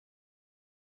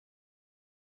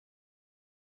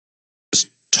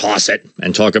toss it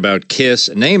and talk about Kiss,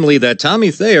 namely that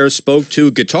Tommy Thayer spoke to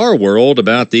Guitar World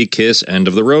about the Kiss End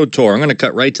of the Road tour. I'm going to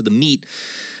cut right to the meat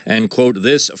and quote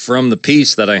this from the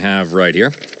piece that I have right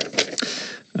here.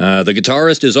 The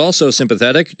guitarist is also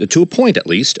sympathetic, to a point at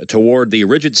least, toward the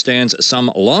rigid stance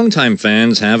some longtime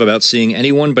fans have about seeing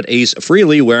anyone but Ace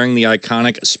Frehley wearing the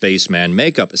iconic spaceman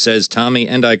makeup, says Tommy,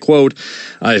 and I quote,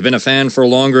 "I've been a fan for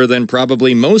longer than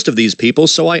probably most of these people,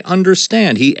 so I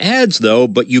understand." He adds, though,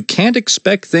 "But you can't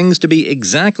expect things to be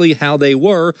exactly how they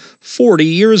were 40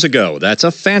 years ago. That's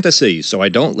a fantasy, so I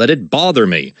don't let it bother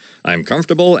me. I'm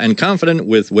comfortable and confident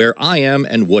with where I am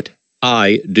and what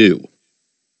I do."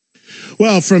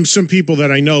 Well, from some people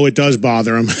that I know, it does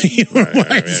bother them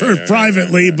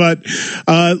privately. But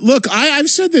look, I've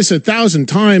said this 1,000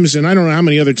 times, and I don't know how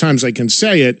many other times I can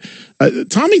say it.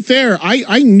 Tommy Thayer,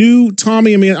 I knew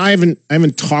Tommy. I mean, I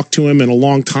haven't talked to him in a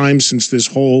long time since this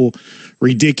whole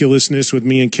ridiculousness with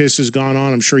me and Kiss has gone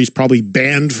on. I'm sure he's probably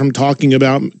banned from talking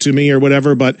about to me or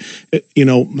whatever. But you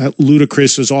know,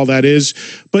 ludicrous as all that is.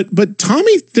 But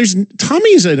Tommy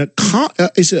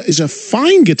is a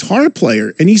fine guitar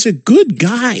player, and he's a good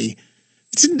guy.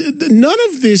 None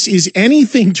of this is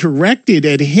anything directed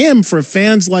at him for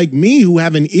fans like me who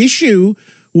have an issue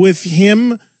with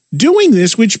him doing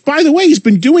this, which, by the way, he's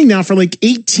been doing now for like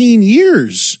 18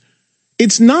 years.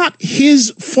 It's not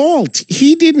his fault.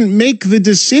 He didn't make the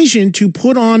decision to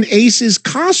put on Ace's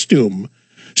costume.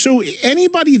 So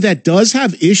anybody that does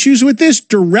have issues with this,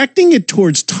 directing it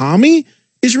towards Tommy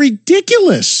is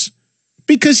ridiculous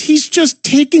because he's just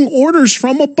taking orders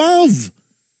from above.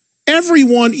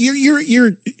 Everyone,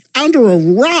 you're under a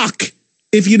rock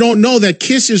if you don't know that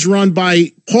Kiss is run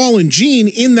by Paul and Gene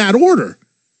in that order.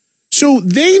 So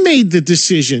they made the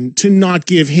decision to not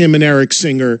give him and Eric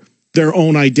Singer their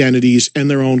own identities and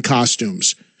their own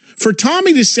costumes. For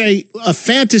Tommy to say a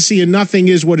fantasy and nothing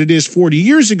is what it is 40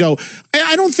 years ago,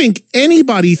 I don't think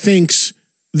anybody thinks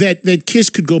that Kiss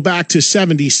could go back to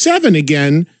 77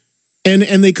 again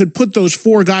and they could put those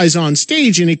four guys on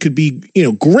stage and it could be, you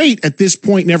know, great at this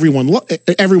point in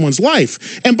everyone's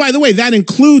life. And by the way, that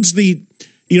includes the,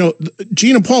 you know,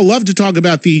 Gene and Paul love to talk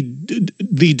about the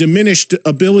diminished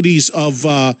abilities of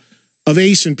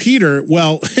Ace and Peter.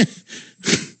 Well,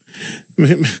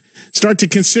 start to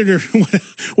consider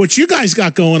what you guys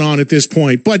got going on at this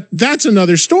point, but that's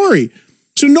another story.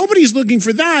 So nobody's looking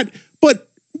for that. But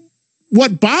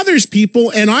what bothers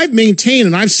people, and I've maintained,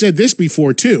 and I've said this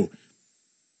before too,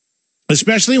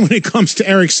 especially when it comes to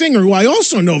Eric Singer, who I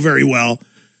also know very well,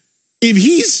 if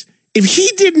he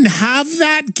didn't have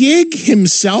that gig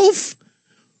himself,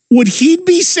 would he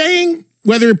be saying,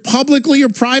 whether publicly or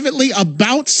privately,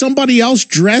 about somebody else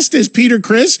dressed as Peter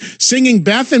Criss, singing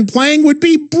Beth and playing would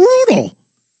be brutal.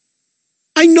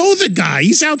 I know the guy.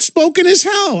 He's outspoken as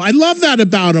hell. I love that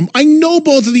about him. I know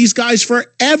both of these guys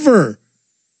forever.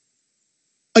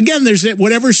 Again, there's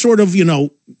whatever sort of, you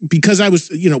know, because I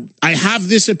have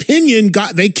this opinion,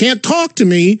 they can't talk to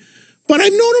me, but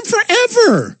I've known them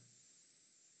forever.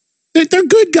 They're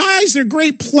good guys. They're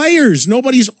great players.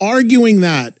 Nobody's arguing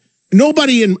that.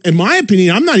 Nobody, in my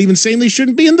opinion, I'm not even saying they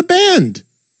shouldn't be in the band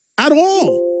at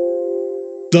all.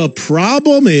 The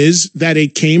problem is that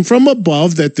it came from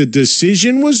above, that the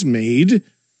decision was made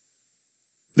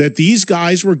that these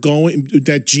guys were going,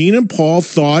 that Gene and Paul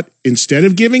thought, instead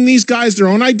of giving these guys their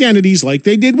own identities like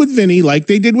they did with Vinny, like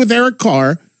they did with Eric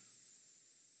Carr,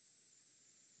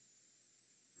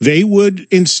 they would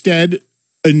instead,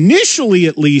 initially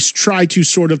at least, try to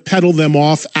sort of peddle them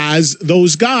off as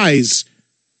those guys.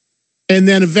 And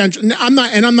then eventually, I'm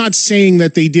not saying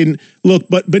that they didn't look,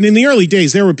 but in the early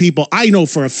days, there were people I know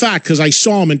for a fact, because I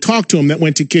saw them and talked to them, that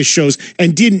went to Kiss shows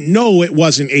and didn't know it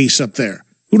wasn't Ace up there,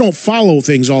 who don't follow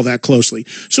things all that closely.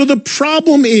 So the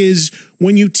problem is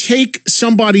when you take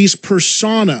somebody's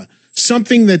persona,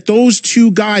 something that those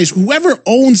two guys, whoever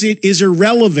owns it is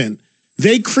irrelevant.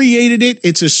 They created it.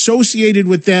 It's associated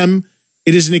with them.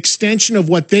 It is an extension of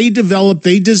what they developed.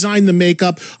 They designed the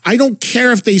makeup. I don't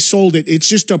care if they sold it. It's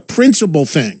just a principle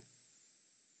thing.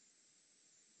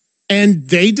 And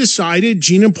they decided,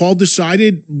 Gene and Paul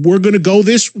decided, we're going to go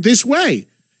this way.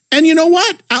 And you know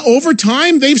what? Over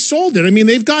time, they've sold it. I mean,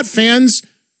 they've got fans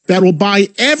that will buy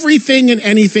everything and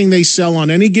anything they sell on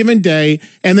any given day.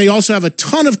 And they also have a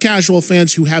ton of casual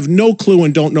fans who have no clue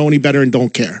and don't know any better and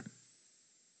don't care.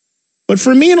 But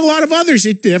for me and a lot of others,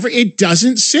 it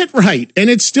doesn't sit right. And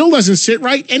it still doesn't sit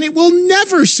right. And it will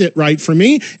never sit right for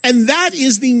me. And that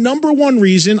is the number one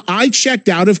reason I checked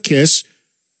out of Kiss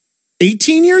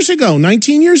 18 years ago,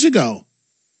 19 years ago.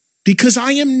 Because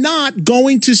I am not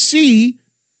going to see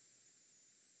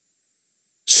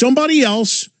somebody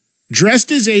else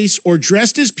dressed as Ace or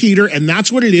dressed as Peter, and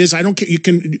that's what it is. I don't care. You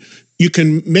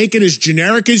can make it as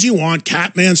generic as you want,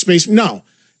 Catman, Space. No.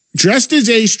 Dressed as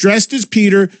Ace, dressed as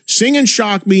Peter, singing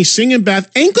Shock Me, singing Beth,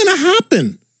 ain't going to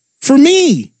happen for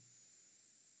me.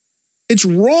 It's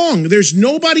wrong. There's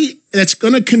nobody that's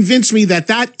going to convince me that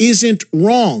that isn't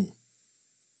wrong.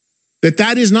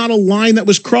 That is not a line that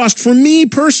was crossed for me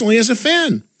personally as a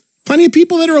fan. Plenty of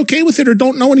people that are okay with it or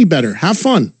don't know any better. Have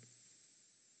fun.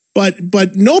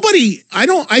 But nobody,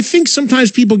 I think sometimes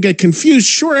people get confused.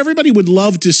 Sure, everybody would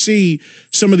love to see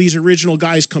some of these original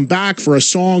guys come back for a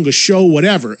song, a show,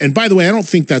 whatever. And by the way, I don't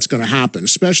think that's going to happen,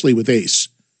 especially with Ace.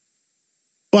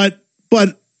 But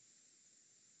I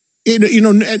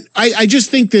just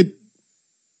think that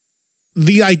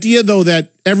the idea, though,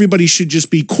 that everybody should just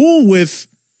be cool with,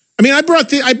 I mean, I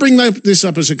bring this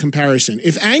up as a comparison.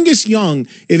 If Angus Young,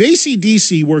 if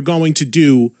AC/DC were going to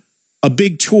do a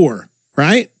big tour,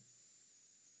 right?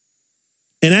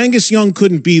 And Angus Young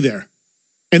couldn't be there,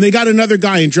 and they got another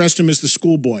guy and dressed him as the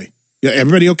schoolboy. Yeah,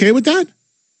 everybody okay with that?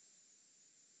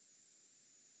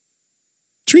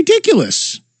 It's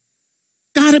ridiculous.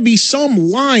 Got to be some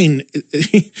line.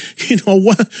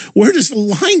 Where does the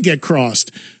line get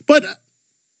crossed? But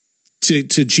to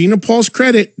Gina Paul's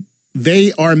credit,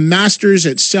 they are masters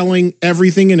at selling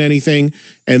everything and anything,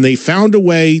 and they found a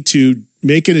way to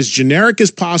make it as generic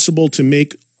as possible to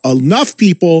make enough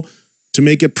people to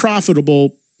make it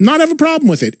profitable, not have a problem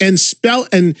with it, and sell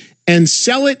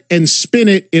it and spin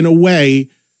it in a way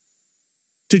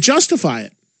to justify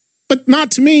it, but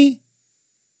not to me.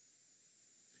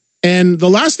 And the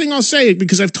last thing I'll say,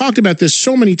 because I've talked about this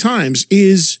so many times,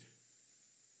 is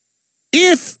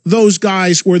if those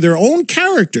guys were their own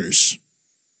characters,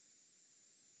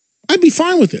 I'd be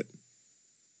fine with it.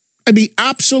 I'd be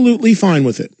absolutely fine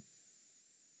with it.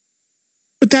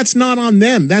 But that's not on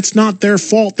them. That's not their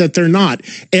fault that they're not.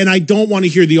 And I don't want to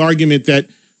hear the argument that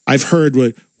I've heard,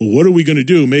 well, what are we going to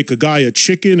do? Make a guy a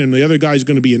chicken and the other guy's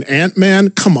going to be an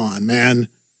Ant-Man? Come on, man.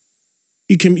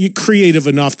 You're creative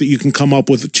enough that you can come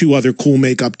up with two other cool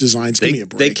makeup designs. Give me a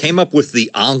break. They came up with the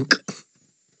Ankh.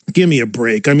 Give me a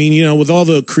break. I mean, with all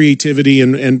the creativity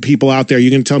and people out there,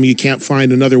 you're going to tell me you can't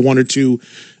find another one or two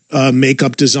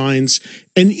makeup designs.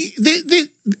 And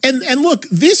and look,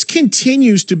 this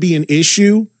continues to be an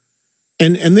issue.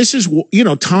 And this is,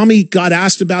 Tommy got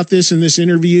asked about this in this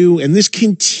interview, and this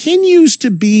continues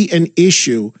to be an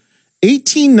issue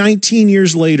 18, 19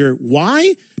 years later.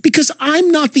 Why? Because I'm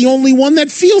not the only one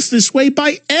that feels this way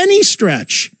by any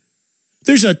stretch.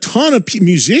 There's a ton of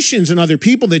musicians and other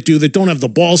people that don't have the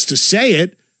balls to say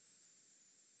it.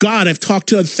 God, I've talked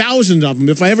to 1,000 of them.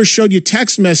 If I ever showed you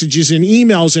text messages and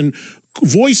emails and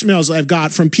voicemails I've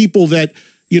got from people that,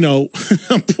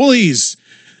 please,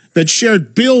 that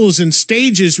shared bills and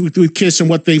stages with Kiss and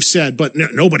what they've said, but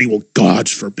nobody will, God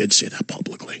forbid, say that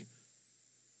publicly.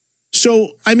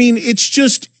 So, I mean, it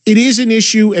is an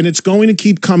issue, and it's going to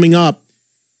keep coming up.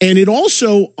 And it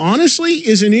also, honestly,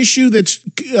 is an issue that's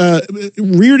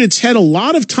reared its head a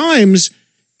lot of times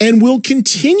and will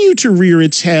continue to rear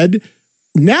its head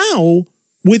now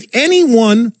with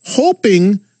anyone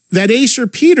hoping that Ace or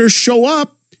Peter show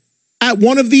up at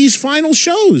one of these final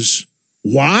shows.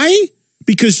 Why?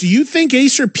 Because do you think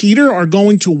Ace or Peter are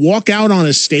going to walk out on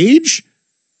a stage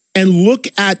and look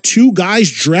at two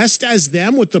guys dressed as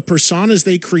them with the personas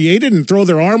they created and throw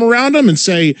their arm around them and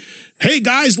say, hey,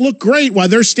 guys, look great, while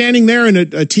they're standing there in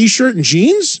a T-shirt and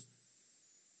jeans?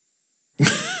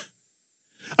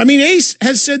 I mean, Ace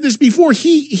has said this before.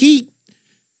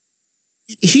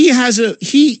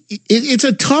 It's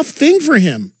a tough thing for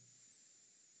him.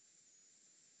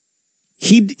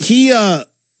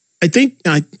 I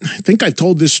think I've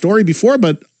told this story before,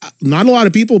 but not a lot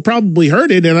of people probably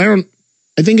heard it, and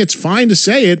I think it's fine to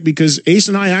say it because Ace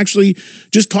and I actually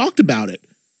just talked about it.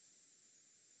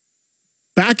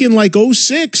 Back in like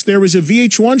 2006, there was a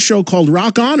VH1 show called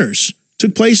Rock Honors.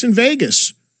 Took place in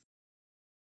Vegas,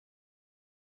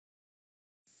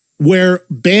 where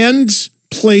bands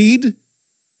played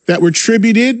that were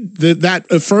tributed. That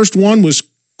first one was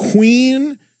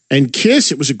Queen and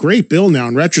Kiss. It was a great bill now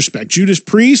in retrospect. Judas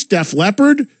Priest, Def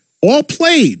Leppard, all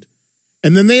played.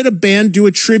 And then they had a band do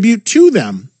a tribute to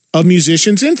them of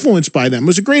musicians influenced by them. It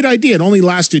was a great idea. It only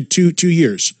lasted two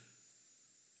years.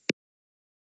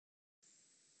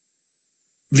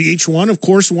 VH1, of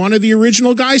course, wanted the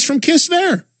original guys from Kiss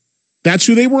there. That's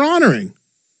who they were honoring.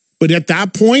 But at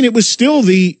that point, it was still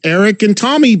the Eric and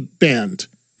Tommy band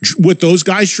with those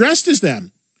guys dressed as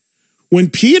them. When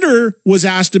Peter was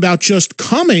asked about just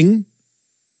coming,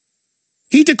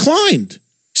 he declined.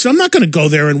 So I'm not going to go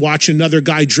there and watch another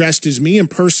guy dressed as me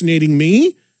impersonating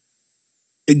me.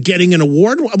 getting an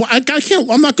award. I can't,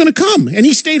 I'm not going to come. And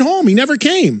he stayed home. He never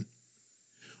came.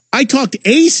 I talked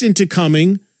Ace into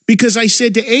coming because I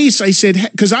said to Ace, I said,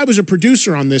 because I was a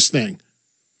producer on this thing.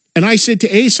 And I said to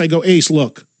Ace, I go, Ace,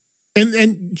 look.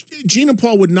 And Gene and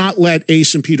Paul would not let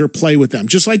Ace and Peter play with them.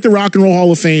 Just like the Rock and Roll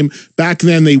Hall of Fame, back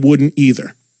then they wouldn't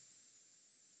either.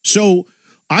 So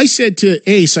I said to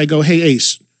Ace, I go, hey,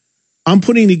 Ace, I'm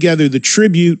putting together the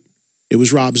tribute. It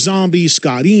was Rob Zombie,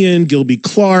 Scott Ian, Gilby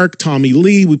Clarke, Tommy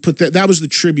Lee. We put that was the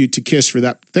tribute to Kiss for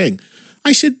that thing.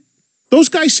 I said, those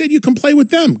guys said you can play with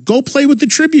them. Go play with the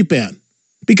tribute band.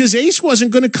 Because Ace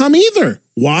wasn't going to come either.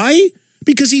 Why?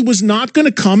 Because he was not going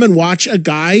to come and watch a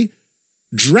guy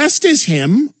dressed as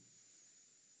him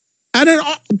at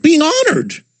being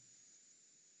honored.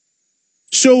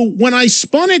 So when I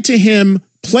spun it to him,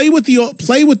 play with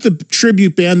the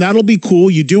tribute band, that'll be cool.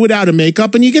 You do it out of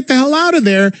makeup and you get the hell out of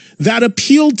there. That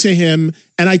appealed to him,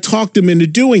 and I talked him into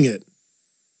doing it.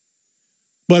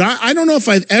 But I don't know if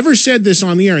I've ever said this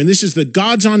on the air, and this is the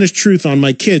God's honest truth on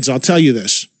my kids. I'll tell you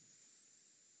this.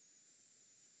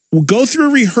 We'll go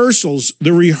through rehearsals.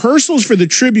 The rehearsals for the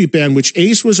tribute band, which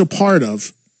Ace was a part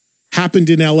of, happened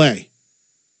in L.A.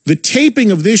 The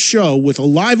taping of this show with a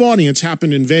live audience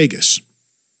happened in Vegas.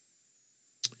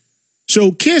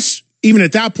 So Kiss, even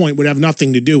at that point, would have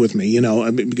nothing to do with me,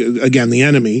 again, the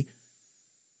enemy.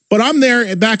 But I'm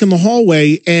there back in the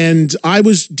hallway, and I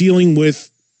was dealing with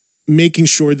making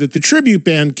sure that the tribute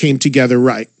band came together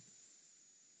right.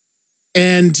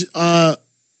 And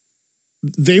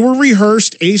they were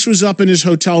rehearsed. Ace was up in his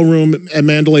hotel room at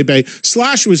Mandalay Bay.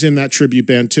 Slash was in that tribute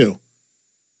band too.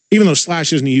 Even though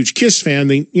Slash isn't a huge Kiss fan,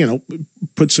 they,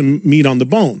 put some meat on the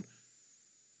bone.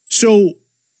 So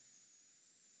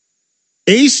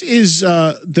Ace is,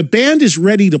 the band is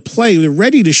ready to play. They're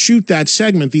ready to shoot that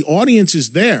segment. The audience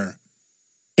is there.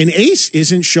 And Ace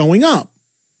isn't showing up.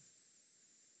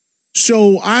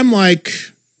 So I'm like,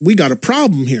 we got a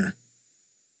problem here.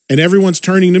 And everyone's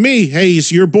turning to me. Hey,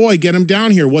 it's your boy. Get him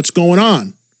down here. What's going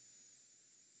on?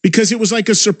 Because it was like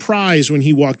a surprise when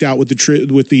he walked out with the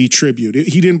tribute.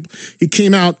 He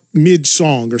came out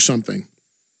mid-song or something.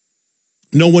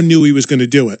 No one knew he was going to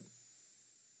do it.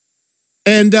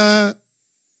 And I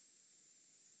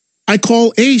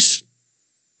call Ace.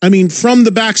 From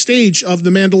the backstage of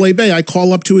the Mandalay Bay, I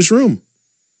call up to his room.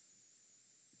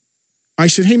 I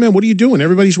said, hey, man, what are you doing?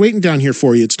 Everybody's waiting down here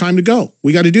for you. It's time to go.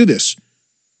 We got to do this.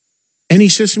 And he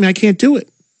says to me, I can't do it.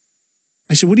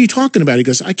 I said, what are you talking about? He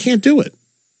goes, I can't do it.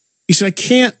 He said, I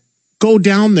can't go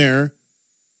down there.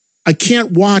 I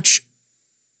can't watch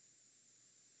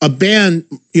a band,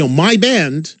 my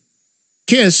band,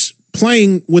 Kiss,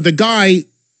 playing with a guy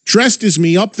dressed as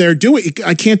me up there. Do it.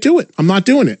 I can't do it. I'm not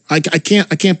doing it. I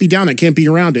can't be down. I can't be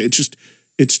around it.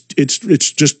 It's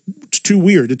just too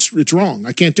weird. It's wrong.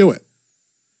 I can't do it.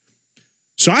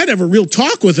 So I'd have a real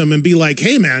talk with him and be like,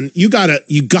 hey, man, you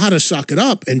gotta suck it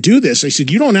up and do this. I said,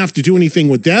 you don't have to do anything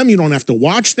with them. You don't have to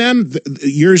watch them.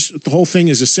 The whole thing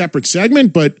is a separate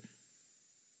segment, but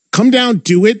come down,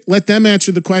 do it. Let them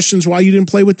answer the questions why you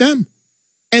didn't play with them.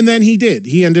 And then he did.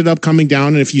 He ended up coming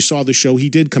down, and if you saw the show, he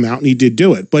did come out and he did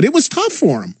do it. But it was tough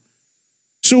for him.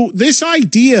 So this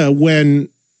idea when,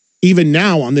 even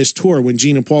now on this tour, when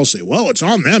Gene and Paul say, well, it's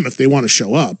on them if they want to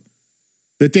show up,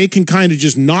 that they can kind of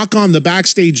just knock on the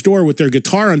backstage door with their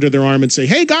guitar under their arm and say,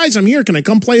 hey, guys, I'm here. Can I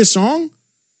come play a song?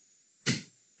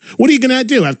 What are you going to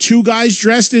do? Have two guys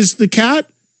dressed as the Cat?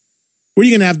 Or are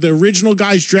you going to have the original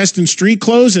guys dressed in street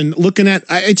clothes and looking at...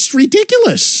 It's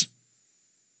ridiculous.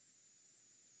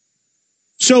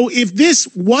 So if this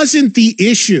wasn't the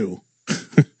issue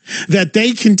that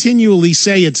they continually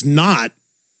say it's not,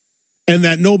 and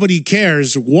that nobody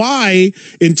cares, why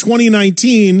in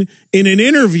 2019, in an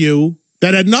interview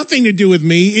that had nothing to do with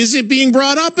me, is it being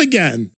brought up again?